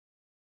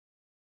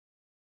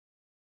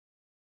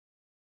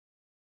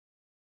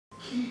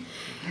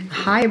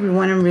Hi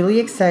everyone, I'm really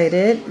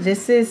excited.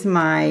 This is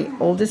my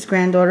oldest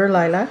granddaughter,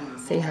 Lila.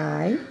 Say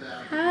hi.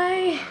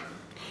 Hi.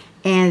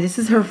 And this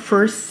is her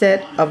first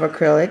set of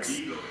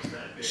acrylics.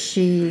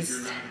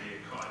 She's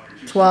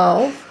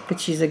 12,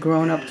 but she's a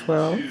grown-up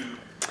 12.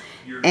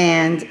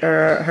 And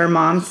her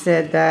mom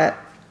said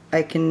that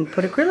I can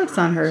put acrylics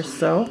on her,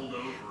 so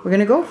we're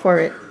gonna go for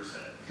it.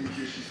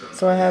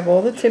 So I have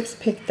all the tips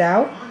picked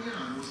out.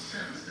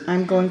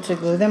 I'm going to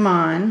glue them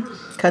on,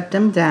 cut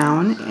them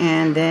down,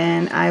 and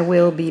then I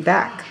will be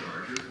back.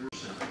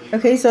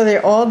 Okay, so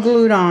they're all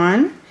glued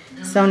on.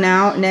 So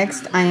now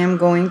next I am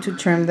going to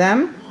trim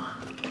them.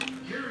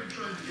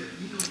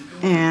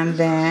 And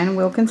then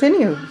we'll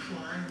continue.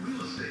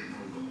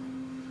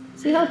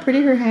 See how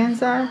pretty her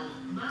hands are?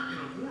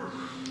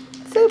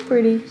 So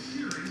pretty.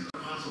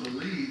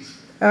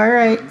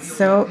 Alright,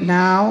 so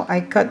now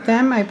I cut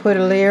them. I put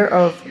a layer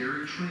of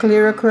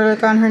clear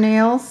acrylic on her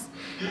nails.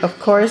 Of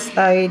course,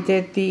 I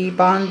did the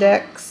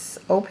Bondex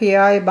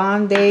OPI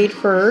Band-Aid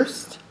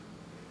first.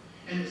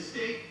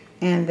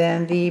 And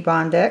then the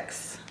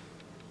Bondex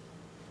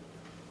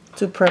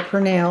to prep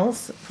her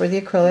nails for the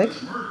acrylic.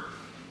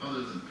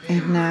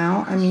 And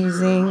now I'm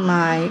using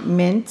my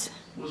mint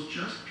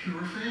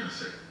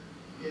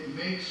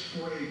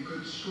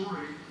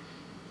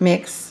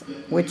mix,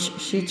 which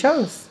she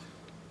chose.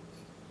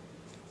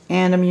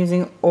 And I'm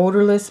using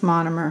odorless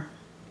monomer.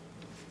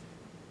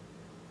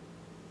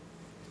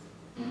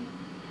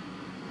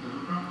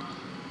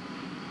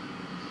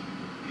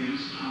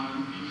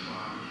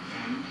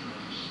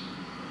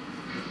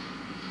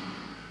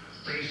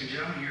 Ladies and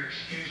gentlemen, you're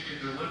excused to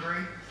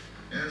deliberate.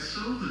 And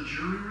so the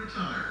jury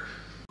retired.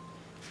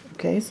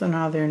 Okay, so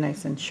now they're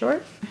nice and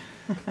short,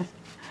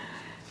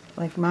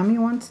 like Mommy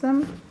wants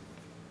them.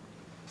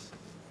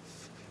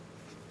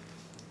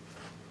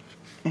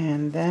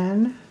 And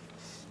then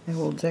I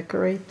will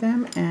decorate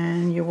them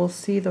and you will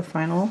see the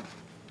final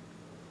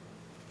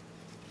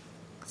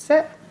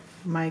set,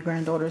 my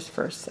granddaughter's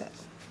first set.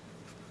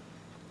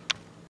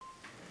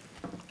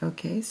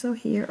 Okay, so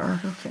here are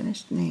her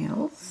finished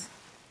nails.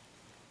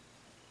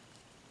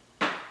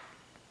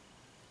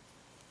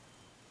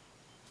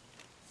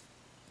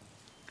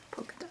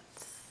 Polka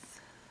dots.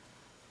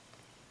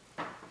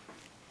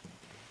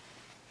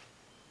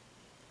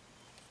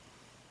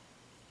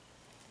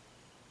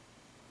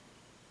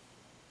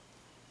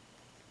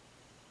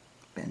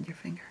 Bend your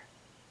finger.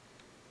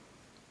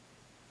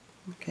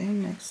 Okay,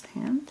 next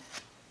hand.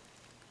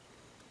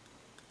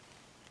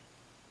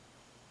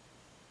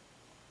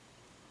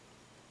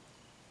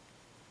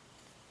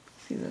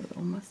 See the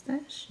little mustache?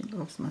 She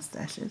loves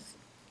mustaches.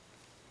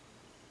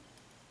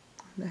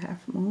 The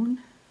half moon.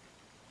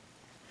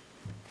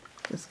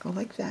 Just go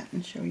like that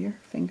and show your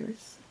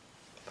fingers.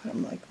 Put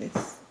them like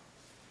this.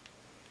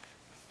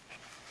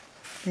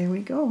 There we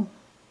go.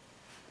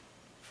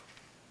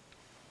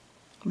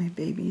 My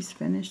baby's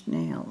finished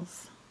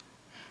nails.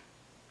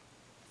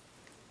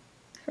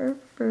 Her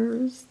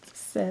first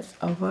set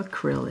of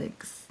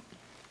acrylics.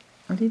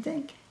 What do you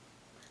think?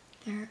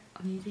 They're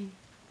amazing.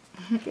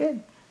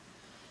 Good.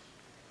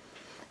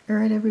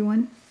 Alright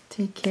everyone,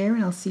 take care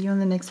and I'll see you on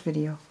the next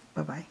video.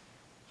 Bye-bye.